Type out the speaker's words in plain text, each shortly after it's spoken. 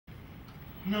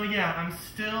No, yeah, I'm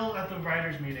still at the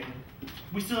writers' meeting.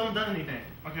 We still haven't done anything.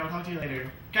 Okay, I'll talk to you later.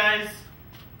 Guys,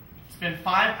 it's been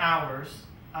 5 hours.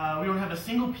 We don't have a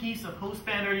single piece of host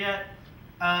banner yet.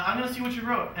 I'm gonna see what you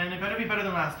wrote, and it better be better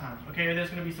than last time. Okay, there's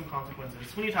gonna be some consequences.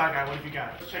 Sweeney Todd guy, what have you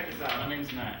got? Let's check this out. My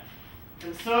name's Matt.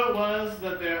 And so it was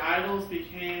that their idols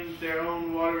became their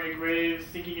own watery graves,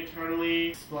 sinking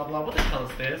eternally. Blah blah. What the hell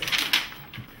is this?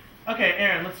 Okay,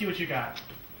 Aaron, let's see what you got.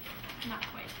 Not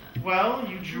quite that. Well,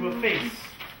 you drew a face.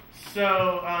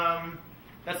 So,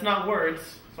 that's not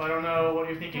words, so I don't know what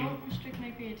you're thinking. Don't restrict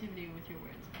my creativity with your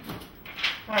words.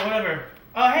 Alright, whatever.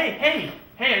 Hey,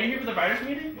 are you here for the writers'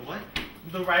 meeting? The what?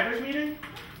 The writers' meeting?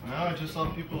 No, I just saw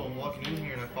people walking in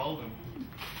here and I followed them.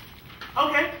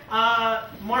 Okay,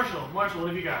 Marshall, what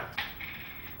have you got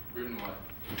Written what?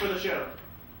 for the show?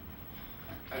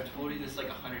 I've told you this like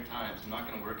 100 times. I'm not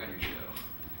gonna work on your show.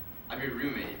 I'm your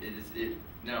roommate.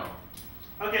 No.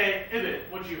 Okay, Ibit,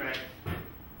 what did you write?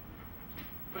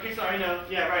 Okay, sorry, no,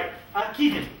 yeah, right.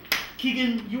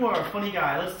 Keegan, you are a funny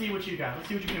guy. Let's see what you got. Let's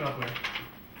see what you came up with.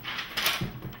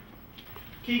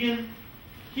 Keegan,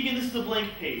 this is a blank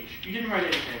page. You didn't write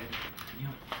anything.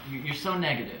 You're so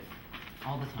negative.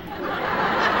 All the time.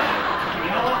 You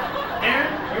know what?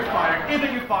 Aaron, you're fired.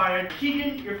 Ibit, you're fired.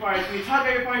 Keegan, you're fired. Sweeney Todd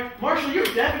guy, you're fired. Marshall, you're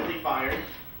definitely fired.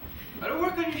 I don't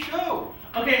work on your show.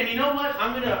 Okay, and you know what?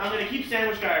 I'm gonna keep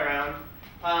Sandwich Guy around.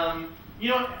 You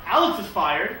know what? Alex is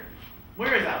fired.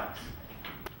 Where is Alex?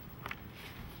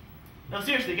 No,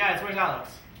 seriously, guys, where's Alex?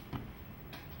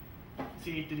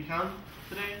 Did he come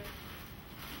today?